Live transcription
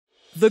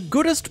The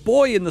goodest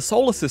boy in the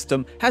solar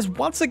system has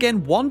once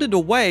again wandered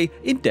away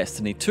in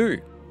Destiny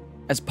 2.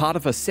 As part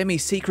of a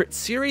semi-secret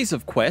series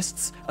of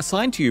quests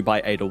assigned to you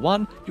by Ada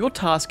 1, your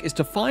task is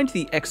to find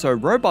the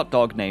exo robot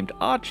dog named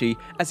Archie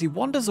as he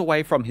wanders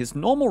away from his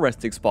normal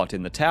resting spot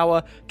in the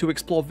tower to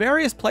explore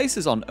various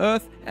places on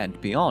Earth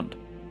and beyond.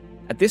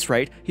 At this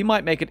rate, he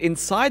might make it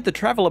inside the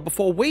Traveler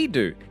before we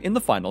do, in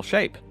the final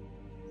shape.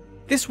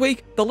 This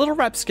week, the little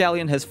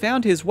rapscallion has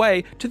found his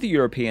way to the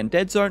European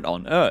Dead Zone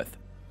on Earth.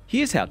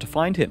 Here's how to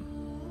find him.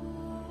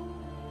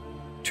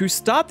 To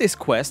start this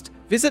quest,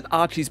 visit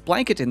Archie's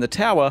blanket in the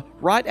tower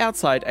right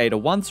outside Ada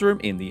 1's room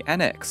in the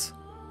annex.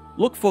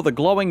 Look for the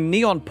glowing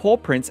neon paw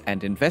prints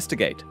and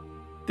investigate.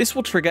 This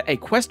will trigger a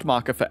quest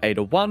marker for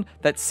Ada 1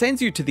 that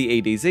sends you to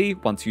the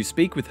EDZ once you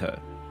speak with her.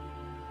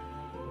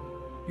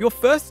 Your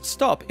first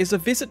stop is a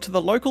visit to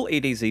the local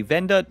EDZ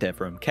vendor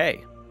Devrim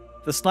K.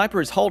 The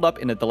sniper is holed up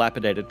in a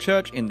dilapidated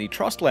church in the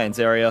Trostlands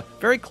area,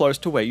 very close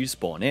to where you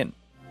spawn in.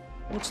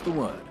 What's the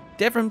word?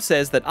 Devrim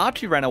says that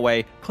Archie ran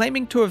away,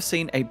 claiming to have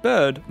seen a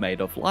bird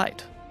made of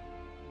light.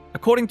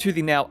 According to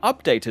the now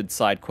updated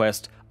side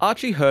quest,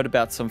 Archie heard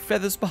about some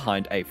feathers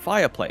behind a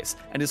fireplace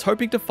and is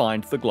hoping to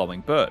find the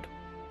glowing bird.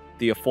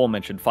 The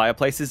aforementioned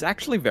fireplace is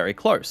actually very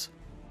close.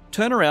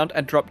 Turn around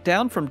and drop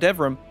down from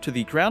Devrim to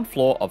the ground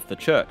floor of the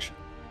church.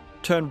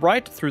 Turn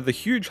right through the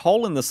huge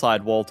hole in the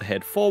side wall to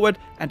head forward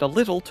and a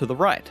little to the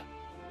right.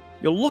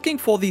 You're looking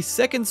for the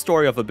second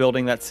story of a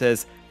building that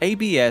says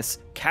ABS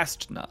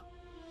Kastner.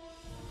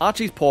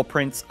 Archie's paw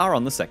prints are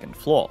on the second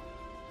floor.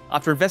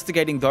 After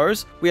investigating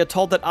those, we are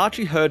told that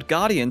Archie heard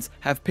Guardians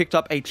have picked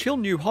up a chill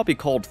new hobby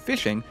called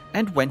fishing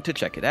and went to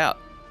check it out.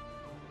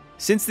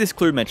 Since this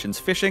clue mentions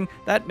fishing,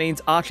 that means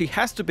Archie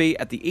has to be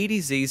at the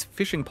EDZ's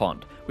fishing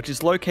pond, which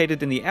is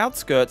located in the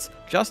outskirts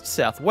just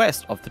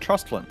southwest of the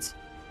Trostlands.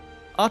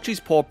 Archie's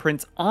paw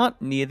prints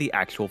aren't near the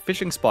actual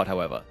fishing spot,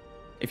 however.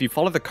 If you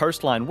follow the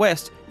coastline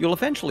west, you'll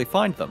eventually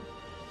find them.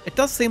 It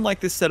does seem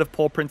like this set of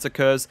paw prints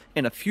occurs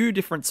in a few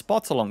different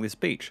spots along this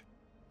beach.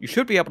 You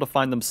should be able to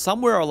find them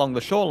somewhere along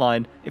the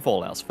shoreline if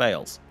all else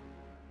fails.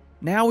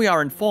 Now we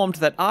are informed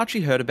that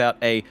Archie heard about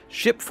a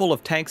ship full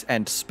of tanks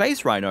and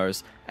space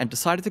rhinos and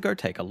decided to go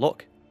take a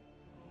look.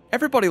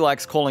 Everybody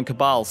likes calling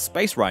Cabal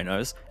space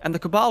rhinos, and the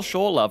Cabal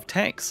sure love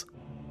tanks.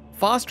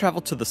 Fast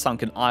travel to the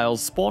Sunken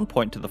Isles spawn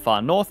point to the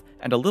far north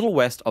and a little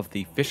west of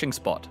the fishing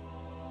spot.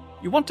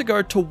 You want to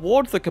go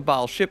toward the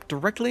Cabal ship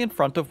directly in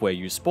front of where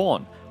you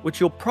spawn, which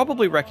you'll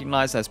probably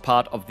recognize as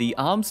part of the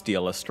arms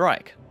dealer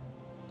strike.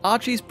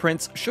 Archie's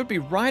prints should be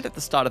right at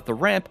the start of the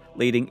ramp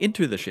leading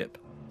into the ship.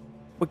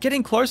 We're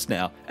getting close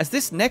now, as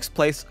this next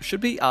place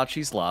should be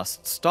Archie's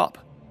last stop.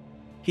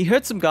 He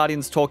heard some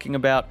Guardians talking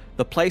about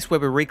the place where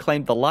we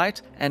reclaimed the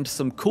light and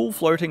some cool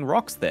floating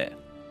rocks there.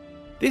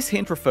 This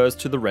hint refers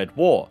to the Red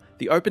War,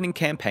 the opening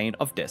campaign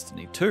of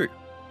Destiny 2.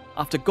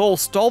 After Gaul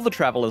stole the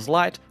Traveler's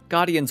light,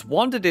 Guardians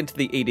wandered into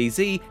the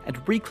EDZ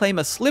and reclaim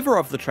a sliver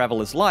of the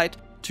Traveler's light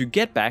to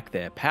get back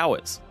their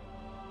powers.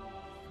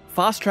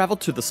 Fast travel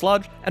to the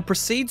sludge and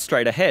proceed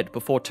straight ahead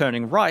before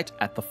turning right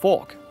at the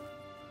fork.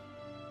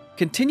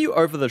 Continue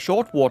over the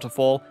short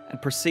waterfall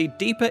and proceed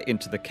deeper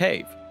into the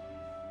cave.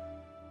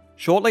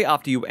 Shortly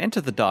after you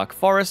enter the dark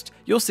forest,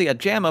 you'll see a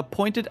jammer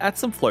pointed at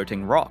some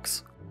floating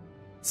rocks.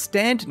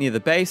 Stand near the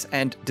base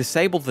and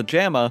disable the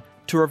jammer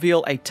to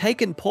reveal a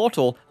taken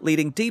portal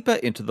leading deeper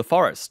into the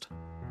forest.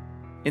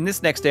 In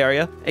this next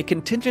area, a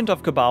contingent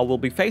of Cabal will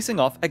be facing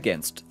off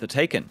against the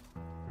Taken.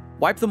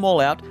 Wipe them all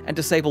out and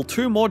disable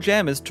 2 more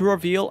jammers to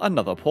reveal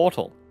another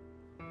portal.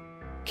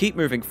 Keep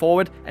moving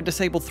forward and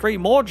disable 3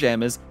 more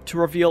jammers to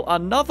reveal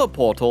another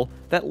portal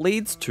that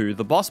leads to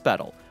the boss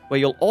battle, where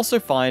you'll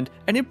also find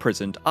an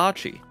imprisoned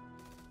Archie.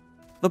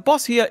 The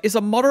boss here is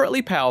a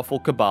moderately powerful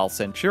Cabal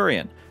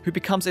Centurion, who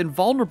becomes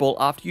invulnerable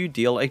after you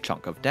deal a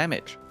chunk of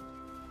damage.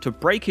 To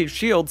break his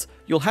shields,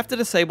 you'll have to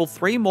disable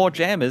 3 more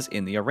jammers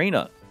in the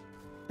arena.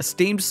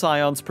 Esteemed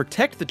Scions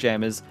protect the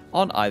jammers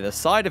on either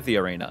side of the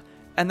arena,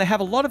 and they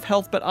have a lot of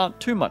health but aren't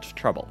too much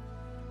trouble.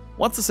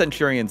 Once the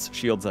Centurion's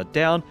shields are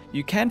down,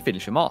 you can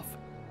finish him off.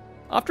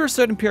 After a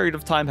certain period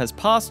of time has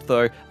passed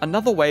though,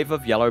 another wave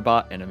of yellow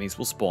bar enemies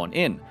will spawn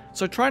in,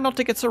 so try not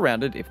to get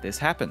surrounded if this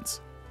happens.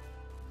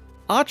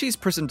 Archie's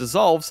prison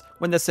dissolves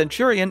when the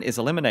Centurion is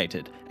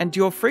eliminated, and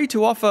you're free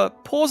to offer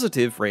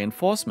Pawsitive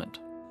reinforcement.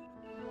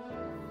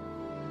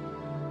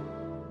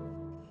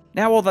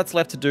 Now all that's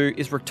left to do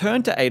is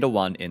return to Ada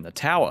 1 in the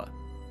tower.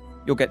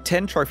 You'll get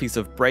 10 trophies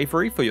of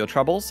bravery for your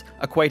troubles,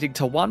 equating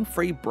to 1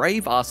 free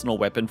Brave Arsenal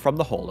weapon from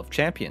the Hall of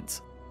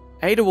Champions.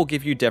 Ada will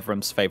give you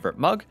Devrim's favourite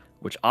mug,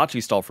 which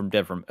Archie stole from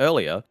Devrim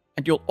earlier,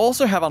 and you'll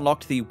also have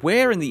unlocked the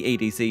Where in the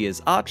EDZ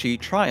is Archie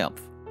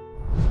triumph.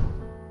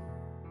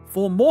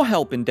 For more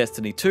help in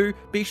Destiny 2,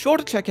 be sure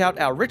to check out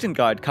our written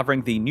guide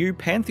covering the new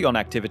Pantheon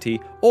activity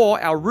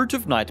or our Root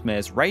of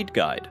Nightmares raid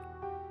guide.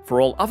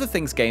 For all other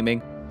things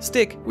gaming,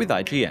 stick with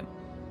IGN.